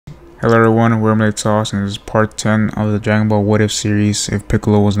Hello everyone, we're Namek Saga, and this is part 10 of the Dragon Ball What If series, If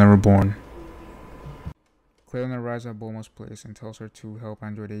Piccolo Was Never Born. Krillin arrives at Bulma's place and tells her to help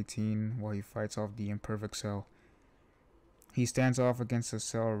Android 18 while he fights off the imperfect Cell. He stands off against the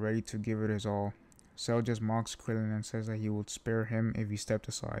Cell, ready to give it his all. Cell just mocks Krillin and says that he would spare him if he stepped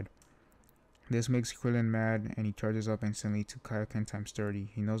aside. This makes Krillin mad and he charges up instantly to Kaioken times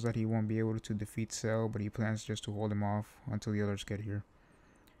 30. He knows that he won't be able to defeat Cell, but he plans just to hold him off until the others get here.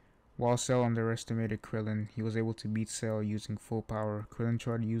 While Cell underestimated Krillin, he was able to beat Cell using full power. Krillin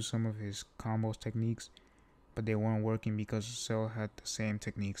tried to use some of his combos techniques, but they weren't working because Cell had the same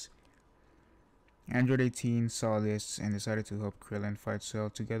techniques. Android 18 saw this and decided to help Krillin fight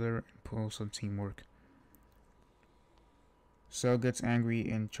Cell together and pull some teamwork. Cell gets angry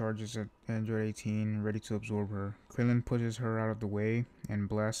and charges at Android 18, ready to absorb her. Krillin pushes her out of the way and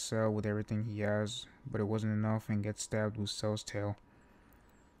blasts Cell with everything he has, but it wasn't enough and gets stabbed with Cell's tail.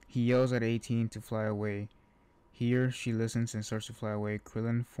 He yells at 18 to fly away. Here, she listens and starts to fly away.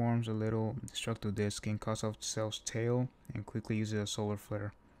 Krillin forms a little destructive disc and cuts off Cell's tail and quickly uses a solar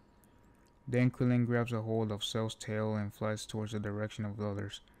flare. Then Krillin grabs a hold of Cell's tail and flies towards the direction of the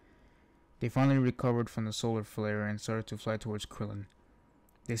others. They finally recovered from the solar flare and started to fly towards Krillin.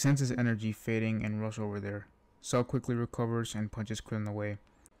 They sense his energy fading and rush over there. Cell quickly recovers and punches Krillin away.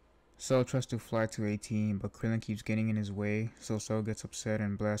 Cell tries to fly to 18, but Krillin keeps getting in his way, so Cell gets upset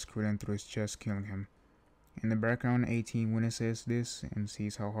and blasts Krillin through his chest, killing him. In the background, 18 witnesses this and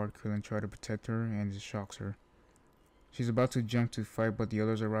sees how hard Krillin tried to protect her, and it shocks her. She's about to jump to fight, but the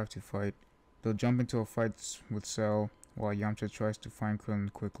others arrive to fight. They'll jump into a fight with Cell, while Yamcha tries to find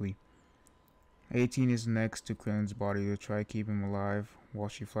Krillin quickly. 18 is next to Krillin's body to try to keep him alive, while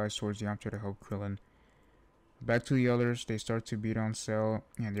she flies towards Yamcha to help Krillin. Back to the others, they start to beat on Cell,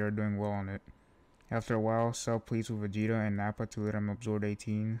 and they are doing well on it. After a while, Cell pleads with Vegeta and Nappa to let him absorb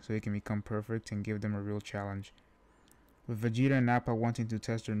 18 so he can become perfect and give them a real challenge. With Vegeta and Nappa wanting to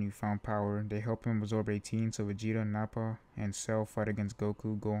test their newfound power, they help him absorb 18 so Vegeta, Nappa, and Cell fight against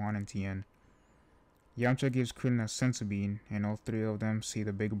Goku, Gohan, and Tien. Yamcha gives Krillin a senzu bean, and all three of them see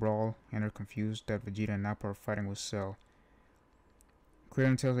the big brawl and are confused that Vegeta and Nappa are fighting with Cell.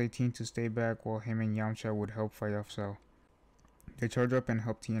 Krillin tells 18 to stay back while him and Yamcha would help fight off Cell. They charge up and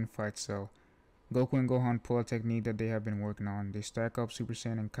help Tien fight Cell. Goku and Gohan pull a technique that they have been working on. They stack up Super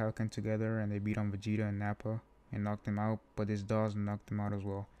Saiyan and Kaioken together and they beat on Vegeta and Nappa and knock them out, but this does knock them out as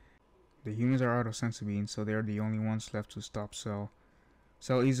well. The humans are out of senzu beans, so they are the only ones left to stop Cell.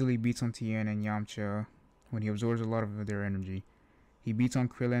 Cell easily beats on Tien and Yamcha when he absorbs a lot of their energy. He beats on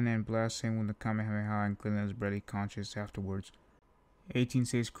Krillin and blasts him with the Kamehameha, and Krillin is barely conscious afterwards. 18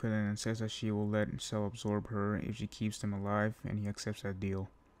 saves Krillin and says that she will let Cell absorb her if she keeps them alive, and he accepts that deal.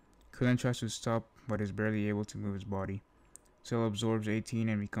 Krillin tries to stop, but is barely able to move his body. Cell absorbs 18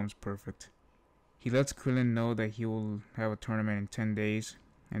 and becomes perfect. He lets Krillin know that he will have a tournament in 10 days,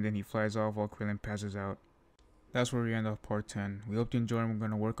 and then he flies off while Krillin passes out. That's where we end off part 10. We hope you enjoyed, and we're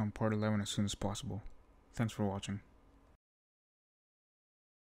going to work on part 11 as soon as possible. Thanks for watching.